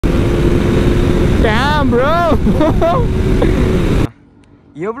Damn bro.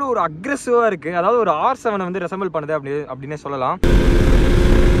 எவ்வளவு ஒரு அக்ரெசிவா இருக்கு. அதாவது ஒரு R7 வந்து ரெசம்பிள் பண்ணுது அப்படினே சொல்லலாம்.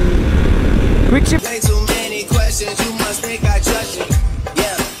 Quick shift. Too many questions, you must think I trust you.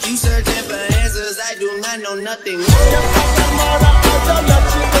 Yeah, you searching for answers, I do not know nothing.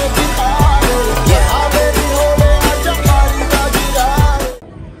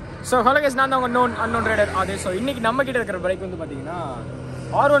 So hello guys, நான் தான் unknown rider அதே. ஸோ இன்னைக்கு நம்ம கிட்ட இருக்கிற பைக் வந்து பார்த்தீங்கன்னா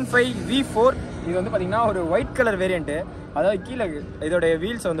R15 V4. இது வந்து பார்த்தீங்கன்னா ஒரு ஒயிட் கலர் வேரியண்ட்டு. அதாவது கீழே இதோடைய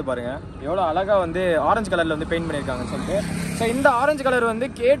வீல்ஸ் வந்து பாருங்கள் எவ்வளோ அழகாக வந்து ஆரஞ்சு கலரில் வந்து பெயிண்ட் பண்ணியிருக்காங்கன்னு சொல்லிட்டு. ஸோ இந்த ஆரஞ்சு கலர் வந்து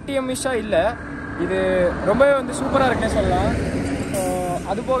KTM-இஷாக இல்லை, இது ரொம்பவே வந்து சூப்பராக இருக்குன்னே சொல்லலாம். ஸோ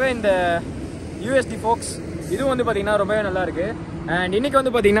அது போக இந்த USD ஃபோக்ஸ் இதுவும் வந்து பார்த்திங்கன்னா ரொம்பவே நல்லா இருக்குது. அண்ட் இன்றைக்கி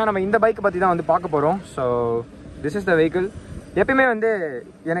வந்து பார்த்திங்கன்னா நம்ம இந்த பைக்கை பற்றி தான் வந்து பார்க்க போகிறோம். So this is the vehicle. எப்பயுமே வந்து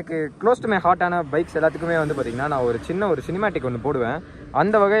எனக்கு க்ளோஸ் டு மை ஹார்ட்டான பைக்ஸ் எல்லாத்துக்குமே வந்து பார்த்திங்கன்னா நான் ஒரு சினிமேட்டிக் ஒன்று போடுவேன்.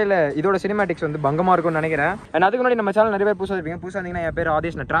 அந்த வகையில் இதோட சினிமேட்டிக்ஸ் வந்து பங்கமாக இருக்கும்னு நினைக்கிறேன். அண்ட் அதுக்கு முன்னாடி நம்ம சேனல் நிறைய பேர் புதுசாக இருப்பீங்க. புதுசாக இருந்தீங்கன்னா என் பேர்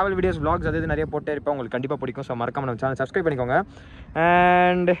ஆதேஷ். நான் ட்ராவல் வீடியோஸ் vlogs அது நிறைய போட்டே இருப்பேன். உங்களுக்கு கண்டிப்பாக பிடிக்கும். ஸோ மறக்காம நம்ம சேனல் சப்ஸ்கிரைப் பண்ணிக்கோங்க.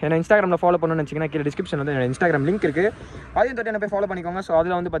 அண்ட் என்ன இன்ஸ்டாகிராமில் ஃபாலோ பண்ணணும்னு வச்சிங்கன்னா கீழே டிஸ்கிரிப்ஷன் வந்து இன்ஸ்டாகிராம் லிங்க் இருக்குது, அதையும் தொட்டு என்ன போய் ஃபாலோ பண்ணிக்கோங்க. ஸோ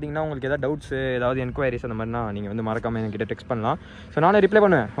அதில் வந்து பார்த்திங்கன்னா உங்களுக்கு ஏதாவது டவுட்ஸ் ஏதாவது என்கொயரிஸ் அந்த மாதிரினா நீங்கள் வந்து மறக்காமல் என்கிட்ட டெக்ஸ்ட் பண்ணலாம். ஸோ நானே ரிப்ளை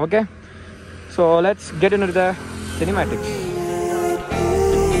பண்ணுவேன். Okay, so let's get into the cinematics.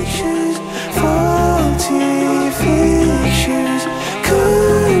 Features,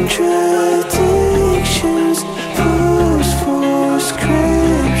 contradictions, pose for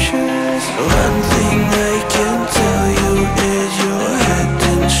scriptures. One thing I can tell you is you're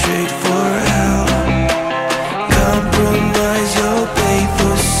heading straight for hell. Compromise your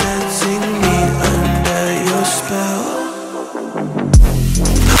paper, sensing me under your spell.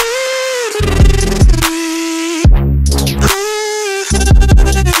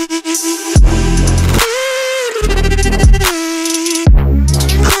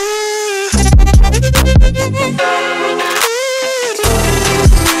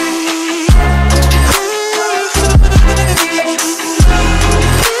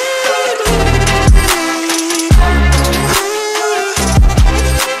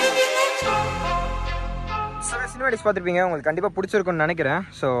 பார்த்துருப்பீங்க, உங்களுக்கு கண்டிப்பாக பிடிச்சிருக்குன்னு நினைக்கிறேன்.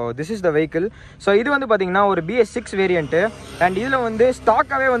 So this is the vehicle. So இது வந்து பார்த்தீங்கன்னா ஒரு BS6 variant. And இதில் வந்து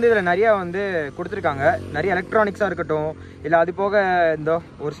ஸ்டாக்காகவே வந்து இதில் நிறையா வந்து கொடுத்துருக்காங்க. நிறைய எலக்ட்ரானிக்ஸாக இருக்கட்டும், இல்லை அது போக இந்த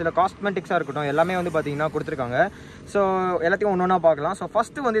ஒரு சில காஸ்மெட்டிக்ஸாக இருக்கட்டும், எல்லாமே வந்து பார்த்தீங்கன்னா கொடுத்துருக்காங்க. ஸோ எல்லாத்தையும் ஒன்று ஒன்றா பார்க்கலாம். ஸோ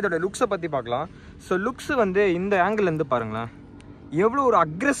ஃபஸ்ட்டு வந்து இதோட லுக்ஸை பற்றி பார்க்கலாம். ஸோ லுக்ஸ் வந்து இந்த ஆங்கிள்லேருந்து பாருங்களேன் எவ்வளோ ஒரு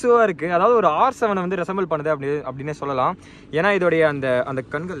அக்ரெசிவாக இருக்குது. அதாவது ஒரு R7 வந்து ரெசம்பிள் பண்ணுது அப்படின்னே சொல்லலாம். ஏன்னா இதோடைய அந்த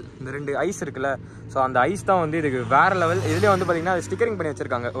கண்கள், இந்த 2 ஐஸ் இருக்குல்ல, ஸோ அந்த ஐஸ் தான் வந்து இதுக்கு வேறு லெவல். இதுலேயே வந்து பார்த்திங்கன்னா அது ஸ்டிக்கரிங் பண்ணி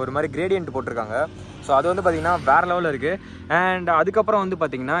வச்சுருக்காங்க, ஒரு மாதிரி கிரேடியன்ட் போட்டிருக்காங்க. ஸோ அது வந்து பார்த்திங்கன்னா வேறு லெவலில் இருக்குது. அண்ட் அதுக்கப்புறம் வந்து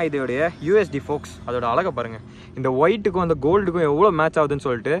பார்த்திங்கன்னா இதோடைய USD ஃபோக்ஸ், அதோட அழகை பாருங்கள், இந்த ஒயிட்டுக்கும் அந்த கோல்டுக்கும் எவ்வளோ மேட்ச் ஆகுதுன்னு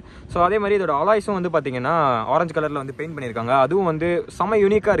சொல்லிட்டு. ஸோ அதே மாதிரி இதோட அலாய்ஸும் வந்து பார்த்திங்கன்னா ஆரஞ்சு கலரில் வந்து பெயிண்ட் பண்ணியிருக்காங்க. அதுவும் வந்து செம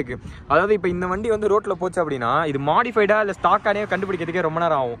யூனிக்காக இருக்குது. அதாவது இப்போ இந்த வண்டி வந்து ரோட்டில் போச்சு அப்படின்னா இது மாடிஃபைடாக இல்லை ஸ்டாக்கானே கண்டுபிடிக்கிறதுக்கே ரொம்ப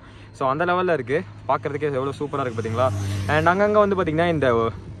நேரம் ஆகும். ஸோ அந்த லெவலில் இருக்குது. பார்க்குறதுக்கே எவ்வளோ சூப்பராக இருக்குது பார்த்தீங்களா. அண்ட் அங்கங்கே வந்து பார்த்திங்கன்னா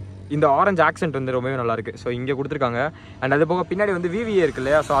இந்த ஆரஞ்சு ஆக்சென்ட் வந்து ரொம்பவே நல்லாயிருக்கு. ஸோ இங்கே கொடுத்துருக்காங்க. அண்ட் அது போக பின்னாடி வந்து VVA இருக்கு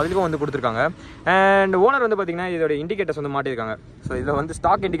இல்லையா, ஸோ அதுக்கும் வந்து கொடுத்துருக்காங்க. அண்ட் ஓனர் வந்து பார்த்திங்கன்னா இதோட இண்டிகேட்டர்ஸ் வந்து மாட்டியிருக்காங்க. ஸோ இதில் வந்து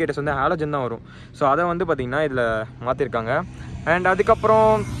ஸ்டாக் இண்டிகேட்டர்ஸ் வந்து ஹாலோஜன் தான் வரும். ஸோ அதை வந்து பார்த்திங்கன்னா இதில் மாற்றிருக்காங்க. அண்ட் அதுக்கப்புறம்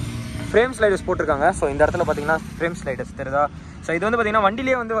ஃப்ரேம் ஸ்லைடர்ஸ் போட்டிருக்காங்க. ஸோ இந்த இடத்துல பார்த்திங்கன்னா ஃப்ரேம் ஸ்லைடர்ஸ் தெரியுதா. ஸோ இது வந்து பார்த்திங்கன்னா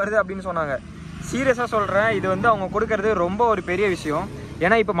வண்டியிலே வந்து வருது அப்படின்னு சொன்னாங்க. சீரியஸாக சொல்கிறேன், இது வந்து அவங்க கொடுக்கறது ரொம்ப ஒரு பெரிய விஷயம்.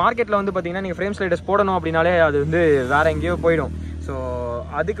 ஏன்னா இப்போ மார்க்கெட்டில் வந்து பார்த்திங்கன்னா நீங்கள் ஃப்ரேம் ஸ்லைடர்ஸ் போடணும் அப்படின்னாலே அது வந்து வேறு எங்கேயோ போயிடும். ஸோ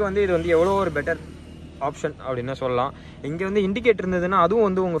அதுக்கு வந்து இது வந்து எவ்வளோ ஒரு பெட்டர் ஆப்ஷன் அப்படின்னு சொல்லலாம். இங்கே வந்து இண்டிகேட்டர் இருந்ததுன்னா அதுவும்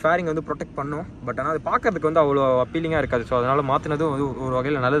வந்து உங்கள் ஃபேரிங் வந்து ப்ரொடெக்ட் பண்ணும். பட் ஆனால் அது பார்க்கறதுக்கு வந்து அவ்வளோ அப்பீலிங்காக இருக்காது. ஸோ அதனால் மாற்றினதும் வந்து ஒரு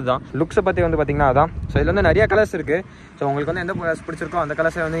வகையில் நல்லது தான். லுக்ஸை பற்றி வந்து பார்த்திங்கன்னா அதான். ஸோ இதில் வந்து நிறைய கலர்ஸ் இருக்குது. ஸோ உங்களுக்கு வந்து எந்த கலர்ஸ் பிடிச்சிருக்கோ அந்த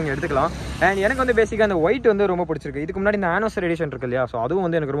கலர்ஸை வந்து நீங்கள் எடுத்துக்கலாம். அண்ட் எனக்கு வந்து பேசிக்காக அந்த ஒயிட் வந்து ரொம்ப பிடிச்சிருக்கு. இதுக்கு முன்னாடி இந்த ஆனிவர்சரி எடிஷன் இருக்கு இல்லையா, ஸோ அதுவும்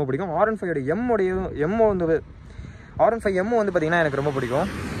வந்து எனக்கு ரொம்ப பிடிக்கும். R15 M வந்து பார்த்திங்கன்னா எனக்கு ரொம்ப பிடிக்கும்.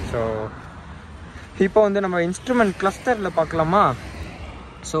 ஸோ இப்போ வந்து நம்ம இன்ஸ்ட்ருமெண்ட் கிளஸ்டரில் பார்க்கலாமா.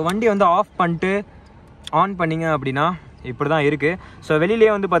 ஸோ வண்டி வந்து ஆஃப் பண்ணிட்டு ஆன் பண்ணிங்க அப்படின்னா இப்படி தான் இருக்குது. ஸோ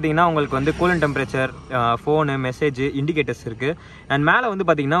வெளியிலேயே வந்து பார்த்திங்கன்னா உங்களுக்கு வந்து coolant temperature, phone, message, indicators இருக்குது. அண்ட் மேலே வந்து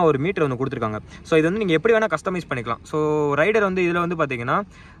பார்த்திங்கன்னா ஒரு மீட்டர் வந்து கொடுத்துருக்காங்க. ஸோ இது வந்து நீங்கள் எப்படி வேணால் கஸ்டமைஸ் பண்ணிக்கலாம். ஸோ ரைடர் வந்து இதில் வந்து பார்த்திங்கன்னா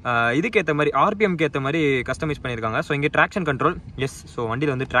இதுக்கேற்ற மாதிரி RPMக்கு ஏற்ற மாதிரி கஸ்டமைஸ் பண்ணியிருக்காங்க. ஸோ இங்கே ட்ராக்ஷன் கண்ட்ரோல், எஸ். ஸோ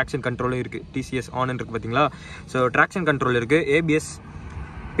வண்டியில் வந்து ட்ராக்ஷன் கண்ட்ரோலும் இருக்குது. TCS ஆன் இருக்குது பார்த்தீங்களா. ஸோ ட்ராக்ஷன் கண்ட்ரோல் இருக்குது, ABS.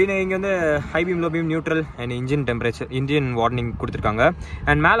 பின்ன இங்கே வந்து high beam, low beam, neutral and engine warning கொடுத்துருக்காங்க.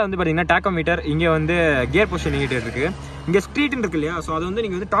 அண்ட் மேலே வந்து பார்த்தீங்கன்னா டேக்கோமீட்டர், இங்கே வந்து கியர் பொசிஷன் இண்டிகேட்டர் இருக்குது. இங்கே ஸ்ட்ரீட்னு இருக்கு இல்லையா, ஸோ அது வந்து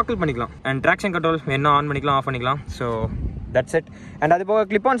நீங்கள் வந்து டாக்கிள் பண்ணிக்கலாம். அண்ட் ட்ராக்ஷன் கண்ட்ரோல் என்ன ஆன் பண்ணிக்கலாம், ஆஃப் பண்ணிக்கலாம். So that's it. அண்ட் அது போக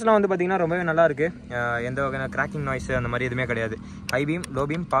கிளிப்பான்ஸ்லாம் வந்து பார்த்தீங்கன்னா ரொம்பவே நல்லா இருக்குது. எந்த வகையான கிராக்கிங் நாய்ஸ் அந்த மாதிரி எதுவுமே கிடையாது. High beam, low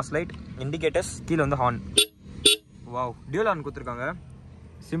beam, pass light, indicators, கீழே வந்து ஹார்ன். வாவ், டியூல் ஹார்ன் கொடுத்துருக்காங்க.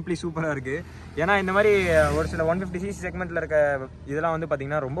 சிம்பிளி சூப்பராக இருக்குது. ஏன்னா இந்த மாதிரி ஒரு சில 150cc செக்மெண்ட்டில் இருக்க இதெல்லாம் வந்து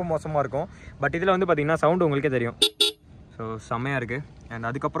பார்த்திங்கன்னா ரொம்ப மோசமாக இருக்கும். பட் இதில் வந்து பார்த்திங்கன்னா சவுண்டு உங்களுக்கே தெரியும். ஸோ செம்மையாக இருக்குது. அண்ட்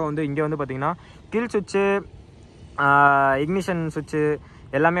அதுக்கப்புறம் வந்து இங்கே வந்து பார்த்திங்கன்னா கில் சுவிட்சு, இக்னிஷன் சுவிட்சு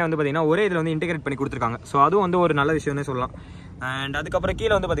எல்லாமே வந்து பார்த்திங்கன்னா ஒரே இதில் வந்து இன்டிகிரேட் பண்ணி கொடுத்துருக்காங்க. ஸோ அதுவும் வந்து ஒரு நல்ல விஷயம்னே சொல்லலாம். அண்ட் அதுக்கப்புறம்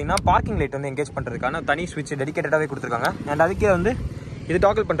கீழே வந்து பார்த்திங்கன்னா பார்க்கிங் லைட் வந்து என்கேஜ் பண்ணுறதுக்கான தனி சுவிட்ச் டெடிக்கேட்டடாகவே கொடுத்துருக்காங்க. அண்ட் அதுக்கே வந்து இது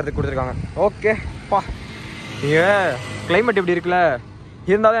டாக்கிள் பண்ணுறதுக்கு கொடுத்துருக்காங்க. ஓகே பா, நீங்கள் கிளைமேட் இப்படி இருக்குல்ல,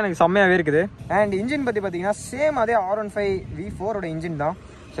 இருந்தாலும் எனக்கு செம்மையாகவே இருக்குது. அண்ட் இன்ஜின் பற்றி பார்த்தீங்கன்னா சேம் அதே R15 V4 இன்ஜின் தான்.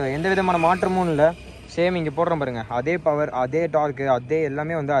 ஸோ எந்த விதமான மாற்றமும் இல்லை. சேம் இங்கே போடுறோம் பாருங்கள், அதே பவர், அதே டார்க்கு, அதே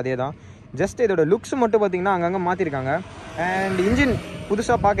எல்லாமே வந்து அதே தான். ஜஸ்ட் இதோட லுக்ஸ் மட்டும் பார்த்தீங்கன்னா அங்கங்கே மாற்றிருக்காங்க. அண்ட் இன்ஜின்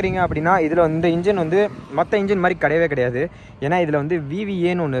புதுசாக பார்க்குறீங்க அப்படின்னா இதில் வந்து இன்ஜின் வந்து மற்ற இன்ஜின் மாதிரி கிடையவே கிடையாது. ஏன்னா இதில் வந்து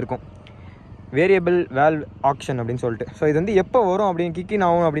VVAன்னு ஒன்று இருக்கும், வேரியபிள் வேல்வ் ஆக்ஷன் அப்படின்னு சொல்லிட்டு. ஸோ இது வந்து எப்போ வரும் அப்படின்னு கிக்கின்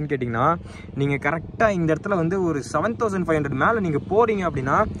ஆகும் அப்படின்னு கேட்டிங்கன்னா, நீங்கள் கரெக்டாக இந்த இடத்துல வந்து ஒரு 7500 மேலே நீங்கள் போகிறீங்க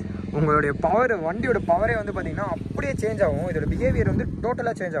அப்படின்னா உங்களுடைய பவர், வண்டியோட பவரே வந்து பார்த்திங்கன்னா அப்படியே சேஞ்ச் ஆகும். இதோட பிஹேவியர் வந்து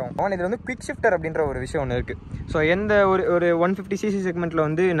டோட்டலாக சேஞ்ச் ஆகும். ஆனால் இதில் வந்து குவிக் ஷிஃப்டர் அப்படின்ற ஒரு விஷயம் ஒன்று இருக்குது. ஸோ எந்த ஒரு 150cc செக்மெண்ட்டில்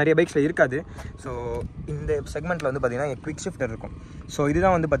வந்து நிறைய பைக்ஸில் இருக்காது. ஸோ இந்த செக்மெண்ட்டில் வந்து பார்த்திங்கன்னா குவிக் ஷிஃப்டர் இருக்கும். ஸோ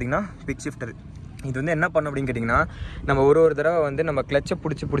இதுதான் வந்து பார்த்திங்கன்னா குவிக் ஷிஃப்டர். இது வந்து என்ன பண்ணும் அப்படின்னு கேட்டிங்கன்னா, நம்ம ஒரு தடவை வந்து நம்ம கிளச்சை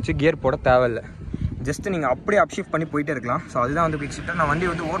பிடிச்சி கியர் போட தேவையில்லை. ஜஸ்ட்டு நீங்கள் அப்படியே அப்ஷிஃப்ட் பண்ணி போயிட்டே இருக்கலாம். ஸோ அதுதான் வந்து குவிக் ஷிஃப்டர். நான் வண்டி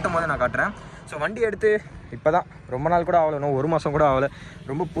வந்து ஓட்டும் போது நான் காட்டுறேன். ஸோ வண்டி எடுத்து இப்போ தான் ரொம்ப நாள் கூட ஆகலை, இன்னும் 1 மாதம் கூட ஆகலை,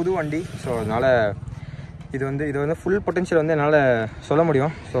 ரொம்ப புது வண்டி. ஸோ அதனால் இது வந்து ஃபுல் பொட்டென்ஷியல் வந்து என்னால் சொல்ல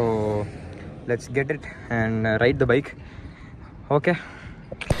முடியும். So let's get it and right the bike. Okay,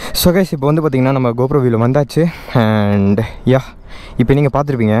 so guys இப்போ வந்து பார்த்திங்கன்னா நம்ம GoPro வியூவில் வந்தாச்சு. அண்ட் யா, இப்போ நீங்கள்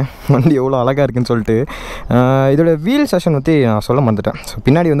பார்த்துருப்பீங்க வண்டி எவ்வளோ அழகாக இருக்குன்னு சொல்லிட்டு. இதோட வீல் செஷன் பற்றி நான் சொல்ல மறந்துட்டேன். ஸோ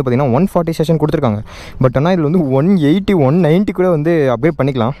பின்னாடி வந்து பார்த்திங்கன்னா 140 செஷன் கொடுத்துருக்காங்க. பட் ஆனால் இதில் வந்து 180 190 கூட வந்து அப்கிரேட்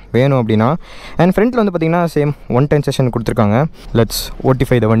பண்ணிக்கலாம் வேணும் அப்படின்னா. அண்ட் ஃப்ரண்ட்டில் வந்து பார்த்திங்கன்னா சேம் 110 செஷன் கொடுத்துருக்காங்க. லெட்ஸ்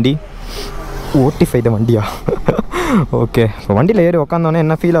ஓட்டிஃபை த வண்டியா ஓகே, இப்போ வண்டியில் ஏறி உக்காந்தோன்னே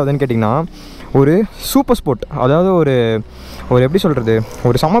என்ன ஃபீல் ஆகுதுன்னு கேட்டிங்கன்னா, ஒரு சூப்பர் ஸ்போர்ட், அதாவது ஒரு எப்படி சொல்கிறது,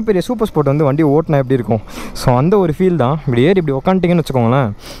 ஒரு செம்ம பெரிய சூப்பர் ஸ்போர்ட் வந்து வண்டி ஓட்டினா எப்படி இருக்கும், ஸோ அந்த ஒரு ஃபீல் தான். இப்படி ஏறி இப்படி உக்காந்துட்டிங்கன்னு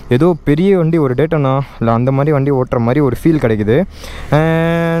வச்சுக்கோங்களேன், ஏதோ பெரிய வண்டி, ஒரு டேட்டனா இல்லை அந்த மாதிரி வண்டி ஓட்டுற மாதிரி ஒரு ஃபீல் கிடைக்குது.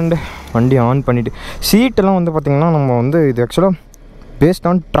 அண்ட் வண்டி ஆன் பண்ணிவிட்டு சீட்டெல்லாம் வந்து பார்த்திங்கன்னா நம்ம வந்து இது ஆக்சுவலாக based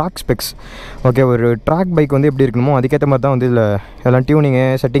on track specs. Okay, ஒரு ட்ராக் பைக் வந்து எப்படி இருக்கணுமோ அதுக்கேற்ற மாதிரி தான் வந்து இதில் எல்லாம் டியூனிங்கு,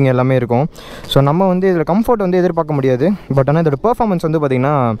 செட்டிங் எல்லாமே இருக்கும். ஸோ நம்ம வந்து இதில் கம்ஃபர்ட் வந்து எதிர்பார்க்க முடியாது. பட் ஆனால் இதோட பெர்ஃபார்மன்ஸ் வந்து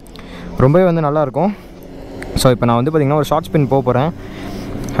பார்த்திங்கன்னா ரொம்பவே வந்து நல்லாயிருக்கும். ஸோ இப்போ நான் வந்து பார்த்திங்கன்னா ஒரு ஷார்ட் ஸ்பின் போக போகிறேன்.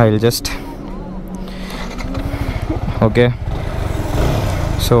 I will just okay.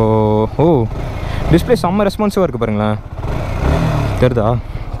 So display செம்ம ரெஸ்பான்சிவாக இருக்குது பாருங்களேன், தெரியுதா?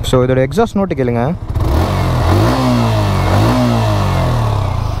 ஸோ இதோட எக்ஸாஸ்ட் நோட்டு கேளுங்க,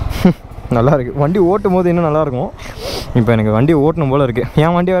 நல்லா இருக்குது. வண்டி ஓட்டும் போது இன்னும் நல்லாயிருக்கும். இப்போ எனக்கு வண்டி ஓட்டணும் போல் இருக்குது.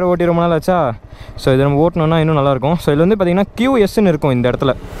 என் வண்டி வேறு ஓட்டி ரொம்ப நாள் ஆச்சா. ஸோ இதை நம்ம ஓட்டணுன்னா இன்னும் நல்லாயிருக்கும். ஸோ இதில் வந்து பார்த்திங்கன்னா QSன்னு இருக்கும் இந்த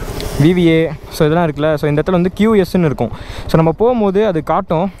இடத்துல, VVA. ஸோ இதெல்லாம் இருக்குல்ல, ஸோ இந்த இடத்துல வந்து QSன்னு இருக்கும். ஸோ நம்ம போகும்போது அது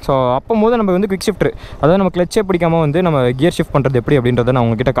காட்டும். ஸோ அப்போது நம்ம வந்து குவிக் ஷிஃப்ட்ரு, அதாவது நம்ம கிளச்சே பிடிக்காமல் வந்து நம்ம கியர் ஷிஃப்ட் பண்ணுறது எப்படி அப்படின்றத நான்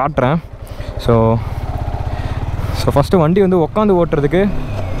உங்ககிட்ட காட்டுறேன். ஸோ ஃபஸ்ட்டு வண்டி வந்து உட்காந்து ஓட்டுறதுக்கு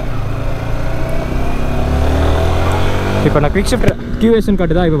இப்போ நான் குவிக் ஷிஃப்ட் QSன்னு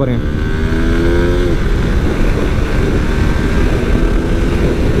காட்டுதா, இப்போ பாருங்கள்.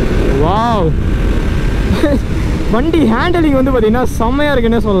 வாவ், வண்டி ஹேண்டலிங் வந்து பார்த்திங்கன்னா செம்மையாக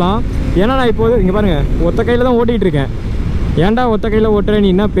இருக்குன்னே சொல்லலாம். ஏன்னா நான் இப்போது இங்கே பாருங்கள், ஒத்த கையில் தான் ஓட்டிகிட்டு இருக்கேன். ஏன்டா ஒத்த கையில் ஓட்டுறேன், நீ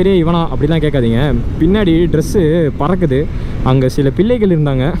என்ன பெரிய இவனா அப்படிலாம் கேட்காதீங்க. பின்னாடி ட்ரெஸ்ஸு பறக்குது, அங்கே சில பிள்ளைகள்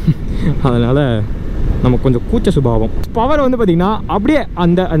இருந்தாங்க, அதனால் நமக்கு கொஞ்சம் கூச்ச சுபாவம். பவர் வந்து பார்த்திங்கன்னா அப்படியே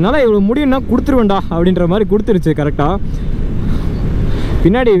அதனால் இவ்வளோ முடியும்னா கொடுத்துருவேண்டா அப்படின்ற மாதிரி கொடுத்துருச்சு கரெக்டாக.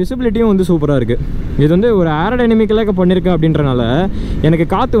 பின்னாடி விசிபிலிட்டியும் வந்து சூப்பராக இருக்குது. இது வந்து ஒரு ஏரோடைனமிக்கலாக பண்ணியிருக்கேன் அப்படின்றனால எனக்கு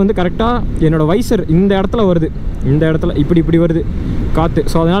காற்று வந்து கரெக்டாக என்னோடய வைசர் இந்த இடத்துல வருது, இந்த இடத்துல இப்படி வருது காற்று.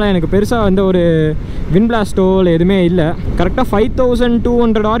 ஸோ அதனால் எனக்கு பெருசாக வந்து ஒரு வின் பிளாஸ்டோ இல்லை எதுவுமே இல்லை. கரெக்டாக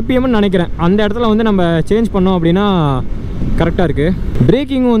 5200 RPMன்னு நினைக்கிறேன். அந்த இடத்துல வந்து நம்ம சேஞ்ச் பண்ணோம் அப்படின்னா கரெக்டாக இருக்குது.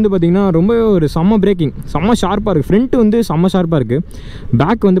 பிரேக்கிங்கும் வந்து பார்த்திங்கன்னா ரொம்ப ஒரு செம்ம பிரேக்கிங், செம்ம ஷார்ப்பாக இருக்குது. ஃப்ரண்ட்டு வந்து செம்ம ஷார்ப்பாக இருக்குது.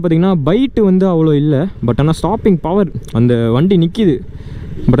 பேக் வந்து பார்த்திங்கன்னா பைட்டு வந்து அவ்வளோ இல்லை. பட் ஆனால் ஸ்டாப்பிங் பவர், அந்த வண்டி நிற்கிது,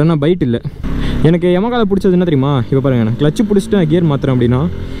 பட் ஆனால் பைட் இல்லை. எனக்கு YAMAHAவில் பிடிச்சது என்ன தெரியுமா, இப்போ பாருங்கள், நான் கிளச்சு பிடிச்சிட்டு கியர் மாற்றுறேன் அப்படின்னா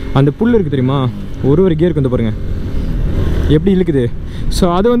அந்த புல் இருக்குது தெரியுமா, ஒரு கியருக்கு வந்து பாருங்கள் எப்படி இழுக்குது. ஸோ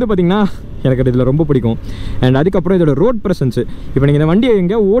அது வந்து பார்த்திங்கன்னா எனக்கு இதில் ரொம்ப பிடிக்கும். அண்ட் அதுக்கப்புறம் இதோட ரோட் ப்ரெசன்ஸு. இப்போ நீங்கள் இந்த வண்டியை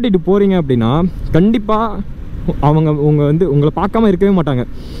எங்கே ஓட்டிகிட்டு போகிறீங்க அப்படின்னா கண்டிப்பாக உங்களை பார்க்காம இருக்கவே மாட்டாங்க.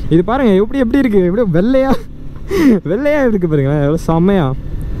 இது பாருங்கள் எப்படி இருக்குது, எப்படியோ வெள்ளையாக வெள்ளையாக இருக்குது பாருங்களேன், எவ்வளோ செம்மையா.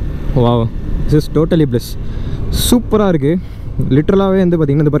 வா, திஸ் இஸ் டோட்டலி ப்ளஸ். சூப்பராக இருக்குது. லிட்ரலாகவே வந்து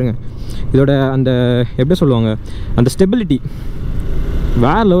பார்த்திங்கன்னா இது பாருங்கள், இதோட அந்த எப்படி சொல்லுவாங்க, அந்த ஸ்டெபிலிட்டி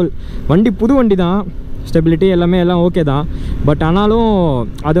வேறு லெவல். வண்டி புது வண்டி தான், ஸ்டெபிலிட்டி எல்லாமே எல்லாம் ஓகே தான். பட் ஆனாலும்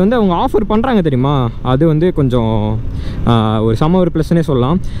அது வந்து அவங்க ஆஃபர் பண்ணுறாங்க தெரியுமா, அது வந்து கொஞ்சம் ஒரு ஒரு ப்ளஸ்னே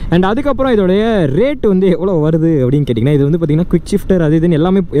சொல்லலாம். அண்ட் அதுக்கப்புறம் இதோடைய ரேட் வந்து எவ்வளோ வருது அப்படின்னு கேட்டிங்கன்னா, இது வந்து பார்த்திங்கன்னா குவிக் ஷிஃப்டர் அது இதுன்னு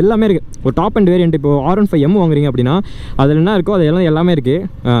எல்லாமே இருக்குது. ஒரு டாப் அண்ட் வேரியன்ட் இப்போ R15M வாங்குறீங்க அப்படின்னா அதில் என்ன இருக்கோ அது எல்லாமே இருக்குது,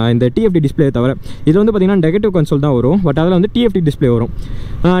 இந்த டிஎஃப்டி டிஸ்பிளே தவிர. இதில் வந்து பார்த்திங்கன்னா நெகட்டிவ் கன்சோல் தான் வரும், பட் அதில் வந்து டிஎஃப்டி டிஸ்பிளே வரும்.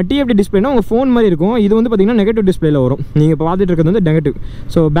 டிஎஃப்டி டிஸ்பிளேனா உங்கள் ஃபோன் மாதிரி இருக்கும், இது வந்து பார்த்திங்கன்னா நெகட்டிவ் டிஸ்பிளேல வரும். நீங்கள் இப்போ பார்த்துட்டு இருக்கிறது வந்து நெகட்டிவ்.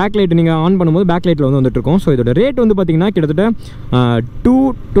 ஸோ பேக் லைட் நீங்கள் ஆன் பண்ணும்போது பேக் லைட்டில் வந்து வந்துட்டுருக்கோம். ஸோ இதோட ரேட் வந்து பார்த்திங்கன்னா கிட்டத்தட்ட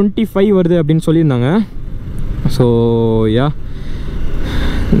 225 வருது அப்படின்னு சொல்லியிருந்தாங்க. So yeah,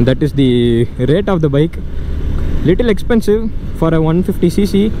 that is the rate of the bike. Little expensive for a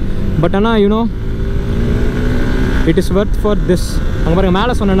 150cc, but ஆனால் you know it is worth for this. அங்கே பாருங்கள்,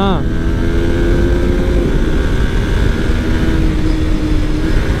 மேலே சொன்னேன்னா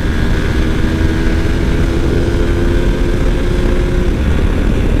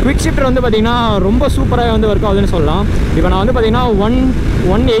குவிக் ஷிஃப்டர் வந்து பார்த்திங்கன்னா ரொம்ப சூப்பராக வந்து ஒர்க் ஆகுதுன்னு சொல்லலாம். இப்போ நான் வந்து பார்த்திங்கன்னா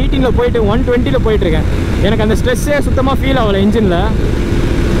 118 போயிட்டு 120 போயிட்டுருக்கேன். எனக்கு அந்த ஸ்ட்ரெஸ்ஸே சுத்தமாக ஃபீல் ஆகலை இன்ஜினில்.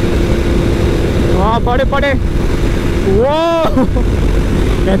 படு ஓ,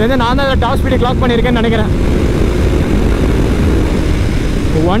 எனக்கு வந்து நான் தான் டாப் ஸ்பீடு கிளாக் பண்ணியிருக்கேன்னு நினைக்கிறேன்.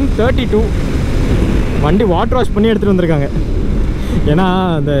 132. வண்டி வாட்டர் வாஷ் பண்ணி எடுத்துகிட்டு வந்திருக்காங்க, ஏன்னா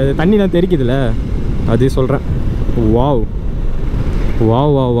அந்த தண்ணி தான் தெரிக்குதுல்ல, அது சொல்கிறேன். Wow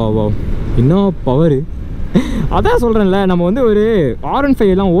wow wow wow wow, இன்னும் பவரு. அதான் சொல்கிறேன்ல, நம்ம வந்து ஒரு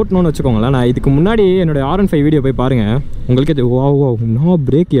R15 எல்லாம் ஓட்டணும்னு வச்சுக்கோங்களேன். நான் இதுக்கு முன்னாடி என்னோடய R15 வீடியோ போய் பாருங்கள், உங்களுக்கே இது வாவ் வாவ், இன்னும்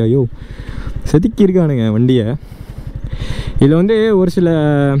பிரேக் ஐயோ செதுக்கி இருக்கானுங்க வண்டியை. இதில் வந்து ஒரு சில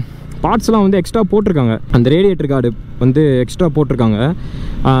பார்ட்ஸ்லாம் வந்து எக்ஸ்ட்ரா போட்டிருக்காங்க. அந்த ரேடியேட்டர் கார்டு வந்து எக்ஸ்ட்ரா போட்டிருக்காங்க.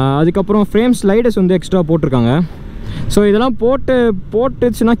 அதுக்கப்புறம் ஃப்ரேம் ஸ்லைடர்ஸ் வந்து எக்ஸ்ட்ரா போட்டிருக்காங்க. ஸோ இதெல்லாம்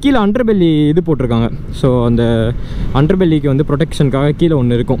போட்டுச்சுன்னா கீழே அண்டர்பெல்லி இது போட்டிருக்காங்க. ஸோ அந்த அண்டர்பெல்லிக்கு வந்து ப்ரொடெக்ஷனுக்காக கீழே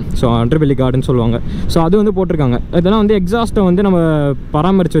ஒன்று இருக்கும். ஸோ அண்டர்பெல்லி கார்டுன்னு சொல்லுவாங்க. ஸோ அது வந்து போட்டிருக்காங்க. இதெல்லாம் வந்து எக்ஸாஸ்ட்டை வந்து நம்ம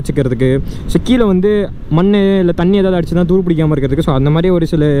பராமரித்து வச்சுக்கிறதுக்கு, ஸோ கீழே வந்து மண் இல்லை தண்ணி ஏதாவது அடிச்சுன்னா தூர் பிடிக்காமல் இருக்கிறதுக்கு. ஸோ அந்த மாதிரி ஒரு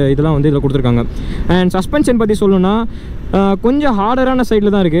சில இதெல்லாம் வந்து இதில் கொடுத்துருக்காங்க. அண்ட் சஸ்பென்ஷன் பற்றி சொல்லணும்னா கொஞ்சம் ஹார்டரான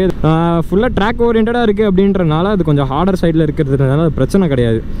சைடில் தான் இருக்குது. ஃபுல்லாக ட்ராக் ஓரியன்டாக இருக்குது அப்படின்றனால அது கொஞ்சம் ஹார்டர் சைடில் இருக்கிறதுனால அது பிரச்சனை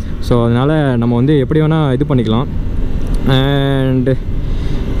கிடையாது. ஸோ அதனால் நம்ம வந்து எப்படி வேணால் இது பண்ணிக்கலாம். And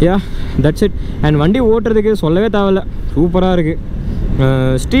yeah, that's it. And வண்டி ஓட்டுறதுக்கு சொல்லவே தேவையில்ல, சூப்பராக இருக்குது.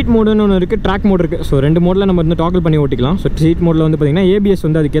 ஸ்ட்ரீட் மோடுன்னு ஒன்று இருக்குது, ட்ராக் மோட் இருக்குது. ஸோ 2 மோடில் நம்ம வந்து டாக்கிள் பண்ணி ஓட்டிக்கலாம். ஸோ ஸ்ட்ரீட் மோடில் வந்து பார்த்திங்கன்னா ABS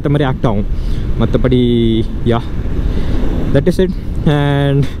வந்து அதுக்கேற்ற மாதிரி ஆக்ட் ஆகும். மற்றபடி யா, தட் இஸ் இட்.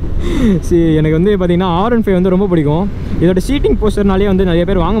 அண்ட் எனக்கு வந்து பார்த்திங்கன்னா R15 வந்து ரொம்ப பிடிக்கும். இதோட சீட்டிங் போஸ்டர்னாலே வந்து நிறைய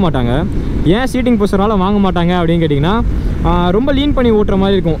பேர் வாங்க மாட்டாங்க. ஏன் சீட்டிங் போஸ்டர்னால வாங்க மாட்டாங்க அப்படின்னு கேட்டிங்கன்னா, ரொம்ப லீன் பண்ணி ஓட்டுற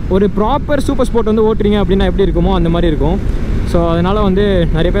மாதிரி இருக்கும். ஒரு ப்ராப்பர் சூப்பர் ஸ்போர்ட் வந்து ஓட்டுறீங்க அப்படின்னா எப்படி இருக்குமோ அந்த மாதிரி இருக்கும். ஸோ அதனால் வந்து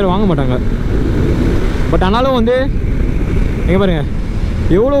நிறைய பேர் வாங்க மாட்டாங்க. பட் ஆனாலும் வந்து எங்கே பாருங்கள்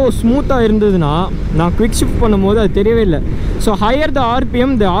எவ்வளோ ஸ்மூத்தாக இருந்ததுன்னா, நான் குவிக் ஷிஃப்ட் பண்ணும்போது அது தெரியவே இல்லை. ஸோ ஹையர் த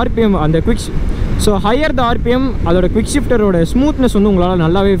RPM அந்த குவிக், ஸோ ஹையர் த RPM அதோட குவிக் ஷிஃப்டரோட ஸ்மூத்னஸ் வந்து உங்களால்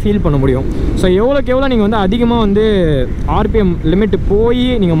நல்லாவே ஃபீல் பண்ண முடியும். ஸோ எவ்வளோக்கு எவ்வளோ நீங்கள் வந்து அதிகமாக வந்து RPM லிமிட் போய்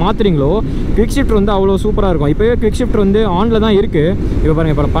நீங்கள் மாற்றுறீங்களோ குவிக் ஷிஃப்டர் வந்து அவ்வளோ சூப்பராக இருக்கும். இப்போவே குவிக் ஷிஃப்டர் வந்து ஆனில் தான் இருக்குது. இப்போ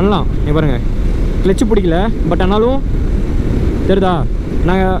பாருங்கள், இப்போ பண்ணலாம். இப்போ பாருங்கள், கிளச்சு பிடிக்கல, பட் ஆனாலும் தெரியுதா,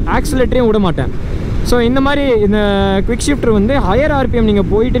 நாங்கள் ஆக்சிலேட்டரையும் விட மாட்டேன். ஸோ இந்த மாதிரி இந்த குவிக் ஷிஃப்டர் வந்து ஹையர் RPM நீங்கள்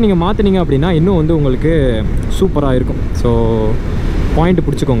போயிட்டு நீங்கள் மாற்றினீங்க அப்படின்னா இன்னும் வந்து உங்களுக்கு சூப்பராக இருக்கும். ஸோ பாயிண்ட்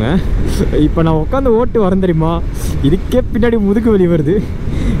பிடிச்சிக்கோங்க. இப்போ நான் உட்காந்து ஓட்டு வரேன் தெரியுமா, இதுக்கே பின்னாடி முதுகு வலி வருது.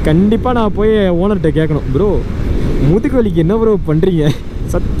 கண்டிப்பாக நான் போய் ஓனர்கிட்ட கேட்கணும், ப்ரோ முதுகு வலிக்கு என்ன ப்ரோ பண்ணுறீங்க,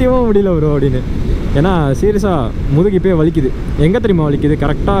 சத்தியமாக முடியல ப்ரோ அப்படின்னு. ஏன்னா சீரியஸாக முதுகு இப்போயே வலிக்குது. எங்கே தெரியுமா வலிக்குது,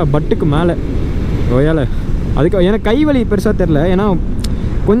 கரெக்டாக பட்டுக்கு மேலே ஓயால. அதுக்கு எனக்கு கை வலி பெருசாக தெரில, ஏன்னா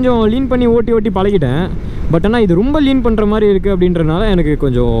கொஞ்சம் லீன் பண்ணி ஓட்டி பழகிட்டேன். பட் ஆனால் இது ரொம்ப லீன் பண்ணுற மாதிரி இருக்குது அப்படின்றனால எனக்கு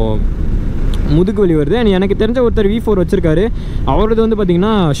கொஞ்சம் முதுகு வலி வருது. எனக்கு தெரிஞ்ச ஒருத்தர் V4 வச்சுருக்காரு, அவரது வந்து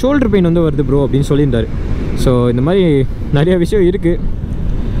பார்த்திங்கன்னா ஷோல்டர் பெயின் வந்து வருது ப்ரோ அப்படின்னு சொல்லியிருந்தார். ஸோ இந்த மாதிரி நிறையா விஷயம் இருக்குது.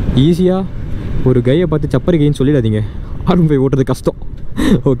 ஈஸியாக ஒரு கையை பார்த்து சப்பரி கைன்னு சொல்லிடாதீங்க, R15 ஓட்டுறது கஷ்டம்.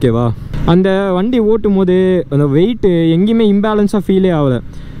 ஓகேவா? அந்த வண்டி ஓட்டும் போது அந்த வெயிட்டு எங்கேயுமே இம்பேலன்ஸாக ஃபீலே ஆகலை.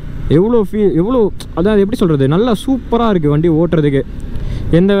 எவ்வளோ அதாவது எப்படி சொல்கிறது, நல்லா சூப்பராக இருக்குது வண்டி ஓட்டுறதுக்கு.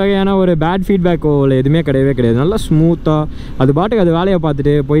 எந்த வகையான ஒரு பேட் ஃபீட்பேக்கோ இல்லை எதுவுமே கிடையாது. நல்லா ஸ்மூத்தாக அது பாட்டுக்கு அது வேலையை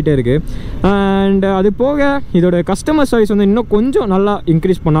பார்த்துட்டு போயிட்டே இருக்குது. அண்ட் அது போக இதோட கஸ்டமர் சர்வீஸ் வந்து இன்னும் கொஞ்சம் நல்லா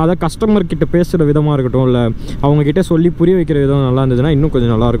இன்க்ரீஸ் பண்ணாத, கஸ்டமர்கிட்ட பேசுகிற விதமாக இருக்கட்டும், இல்லை அவங்கக்கிட்ட சொல்லி புரிய வைக்கிற விதம் நல்லா இருந்ததுன்னா இன்னும்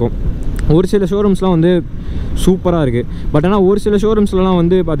கொஞ்சம் நல்லாயிருக்கும். ஒரு சில ஷோரூம்ஸ்லாம் வந்து சூப்பராக இருக்குது. பட் ஆனால் ஒரு சில ஷோரூம்ஸ்லாம்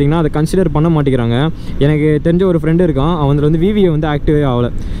வந்து பார்த்திங்கன்னா அதை கன்சிடர் பண்ண மாட்டேங்கிறாங்க. எனக்கு தெரிஞ்ச ஒரு ஃப்ரெண்டு இருக்கான், அவன் வந்து விவிஏ வந்து ஆக்டிவே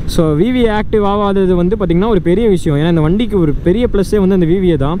ஆகலை. ஸோ விவிஏ ஆக்டிவ் ஆகாதது வந்து பார்த்திங்கன்னா ஒரு பெரிய விஷயம். ஏன்னா இந்த வண்டிக்கு ஒரு பெரிய ப்ளஸ்ஸே வந்து அந்த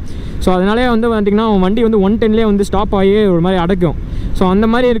விவிஏ தான். ஸோ அதனாலே வந்து பார்த்திங்கன்னா அவன் வண்டி வந்து 110லேயே வந்து ஸ்டாப் ஆகி ஒரு மாதிரி அடைக்கும். ஸோ அந்த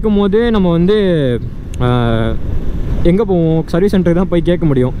மாதிரி இருக்கும்போது நம்ம வந்து எங்கே போவோம், சர்வீஸ் சென்டருக்கு தான் போய் கேட்க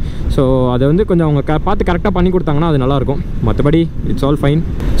முடியும். ஸோ அதை வந்து கொஞ்சம் அவங்க பார்த்து கரெக்டாக பண்ணி கொடுத்தாங்கன்னா அது நல்லாயிருக்கும். மற்றபடி it's all fine.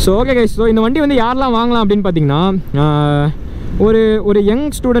 So okay guys, so இந்த வண்டி வந்து யாரெல்லாம் வாங்கலாம் அப்படின்னு பார்த்தீங்கன்னா, ஒரு யங்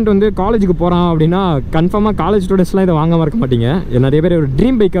ஸ்டூடெண்ட் வந்து காலேஜுக்கு போகிறான் அப்படின்னா கன்ஃபார்மாக காலேஜ் ஸ்டூடெண்ட்ஸ்லாம் இதை வாங்காமல் இருக்க மாட்டீங்க. நிறைய பேர் ஒரு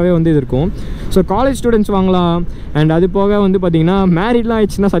ட்ரீம் பைக்காகவே வந்து இது இருக்கும். ஸோ காலேஜ் ஸ்டூடெண்ட்ஸ் வாங்கலாம். அண்ட் அது போக வந்து பார்த்திங்கன்னா மேரிட்லாம்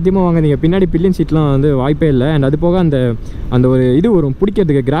ஆயிடுச்சுன்னா சத்தியமாக வாங்காதீங்க. பின்னாடி பில்லியன் சீட்லாம் வந்து வாய்ப்பே இல்லை. அண்ட் அது போக அந்த ஒரு இது வரும்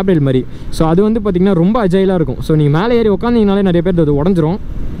பிடிக்கிறதுக்கு கிராப் ரயில் மாதிரி. ஸோ அது வந்து பார்த்திங்கன்னா ரொம்ப அஜைலாக இருக்கும். ஸோ நீங்கள் மேலே ஏறி உட்காந்திங்கனாலே நிறைய பேர் அது உடஞ்சிரும்.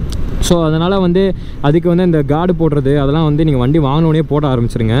 ஸோ அதனால் வந்து அதுக்கு வந்து இந்த கார்டு போடுறது அதெல்லாம் வந்து நீங்கள் வண்டி வாங்கினோடனே போட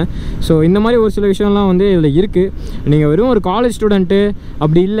ஆரம்பிச்சிருங்க. ஸோ இந்த மாதிரி ஒரு சில விஷயம்லாம் வந்து இதில் இருக்குது. நீங்கள் வெறும் ஒரு காலேஜ் ஸ்டூடெண்ட்டு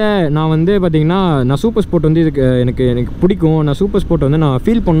அப்படி இல்லை, நான் வந்து பார்த்திங்கன்னா நான் சூப்பர் ஸ்போர்ட் வந்து இதுக்கு எனக்கு பிடிக்கும், நான் சூப்பர் ஸ்போர்ட் வந்து நான்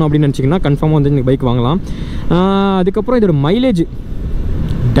ஃபீல் பண்ணணும் அப்படின்னு நினச்சிங்கன்னா கன்ஃபார்மாக வந்து நீங்கள் பைக் வாங்கலாம். அதுக்கப்புறம் இதோட மைலேஜ்,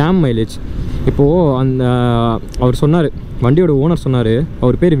 டேம் மைலேஜ். இப்போது அவர் சொன்னார், வண்டியோட ஓனர் சொன்னார்,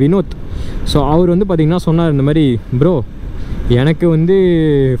 அவர் பேர் வினோத். ஸோ அவர் வந்து பார்த்திங்கன்னா சொன்னார் இந்த மாதிரி, ப்ரோ எனக்கு வந்து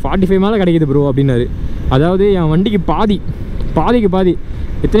 45 மேலே கிடைக்கிது ப்ரோ அப்படின்னாரு. அதாவது என் வண்டிக்கு பாதிக்கு பாதி.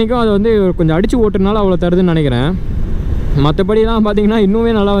 இத்தனைக்கும் அதை வந்து கொஞ்சம் அடித்து ஓட்டுறதுனால அவ்வளோ தருதுன்னு நினைக்கிறேன். மற்றபடிலாம் பார்த்திங்கன்னா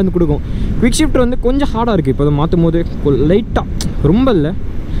இன்னுமே நல்லா வந்து கொடுக்கும். குவிக் ஷிஃப்ட் வந்து கொஞ்சம் ஹார்டாக இருக்குது. இப்போ அதை மாற்றும் போது லைட்டாக, ரொம்ப இல்லை,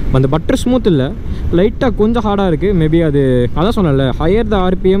 அந்த பட்டர் ஸ்மூத் இல்லை, லைட்டாக கொஞ்சம் ஹார்டாக இருக்குது. மேபி அதான் சொன்னல, ஹையர் த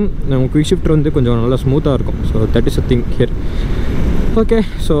ஆர்பிஎம் குவிக் ஷிஃப்ட் வந்து கொஞ்சம் நல்லா ஸ்மூத்தாக இருக்கும். So that is something here. Okay,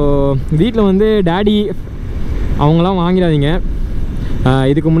 so வீட்டில் வந்து டேடி அவங்களாம் வாங்கிடாதீங்க.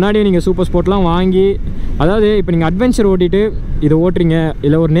 இதுக்கு முன்னாடி நீங்கள் சூப்பர் ஸ்போர்ட்லாம் வாங்கி, அதாவது இப்போ நீங்கள் அட்வென்ச்சர் ஓட்டிட்டு இதை ஓட்டுறீங்க,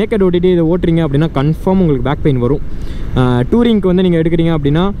 இல்லை ஒரு நேக்கட் ஓட்டிட்டு இதை ஓட்டுறீங்க அப்படின்னா கன்ஃபார்ம் உங்களுக்கு பேக் பெயின் வரும். டூரிங்க்கு வந்து நீங்கள் எடுக்கிறீங்க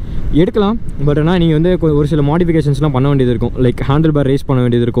அப்படின்னா எடுக்கலாம். பட் ஆனால் நீங்கள் வந்து ஒரு சில மாடிஃபிகேஷன்ஸ்லாம் பண்ண வேண்டியது இருக்கும். லைக் ஹேண்டில் பார் ரேஸ் பண்ண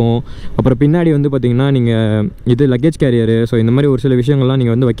வேண்டியது இருக்கும். அப்புறம் பின்னாடி வந்து பார்த்திங்கன்னா நீங்கள் இது லக்கேஜ் கேரியரு, ஸோ இந்த மாதிரி ஒரு சில விஷயங்கள்லாம்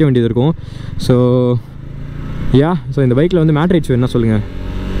நீங்கள் வந்து வைக்க வேண்டியது இருக்கும். ஸோ இந்த பைக்கில் வந்து மேட்ரிக்ஸ் என்ன சொல்லுங்கள்.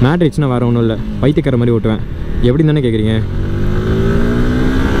 மேட்ரிக்ஸ்னால் வேறு ஒன்றும் இல்லை, பைத்தியக்கார மாதிரி ஓட்டுவேன். எப்படி தானே கேட்குறீங்க?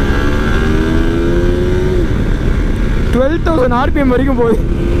 12,000 RPM வரைக்கும் போகுது.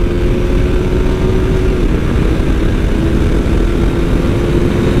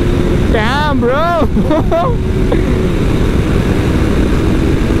 Damn bro.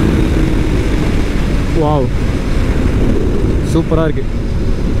 Wow, சூப்பராக இருக்குது.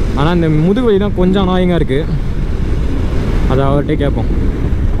 ஆனால் இந்த முதுகு வலி தான் கொஞ்சம் அநாயகமாக இருக்குது. அதை அவர்கிட்டே கேட்போம்.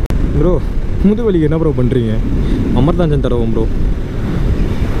 ப்ரோ முதுகு வலிக்கு என்ன ப்ரோ பண்ணுறீங்க? அமர்தாஞ்சன் தரவோம் ப்ரோ.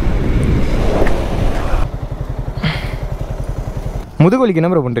 முதுகு வலிக்கு என்ன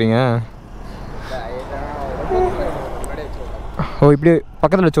ப்ரோ பண்ணுறீங்க? ஓ, இப்படி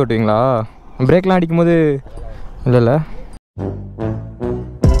பக்கத்தில் வச்சு ஓட்டுவீங்களா? பிரேக்லாம் அடிக்கும்போது இல்லைல்ல?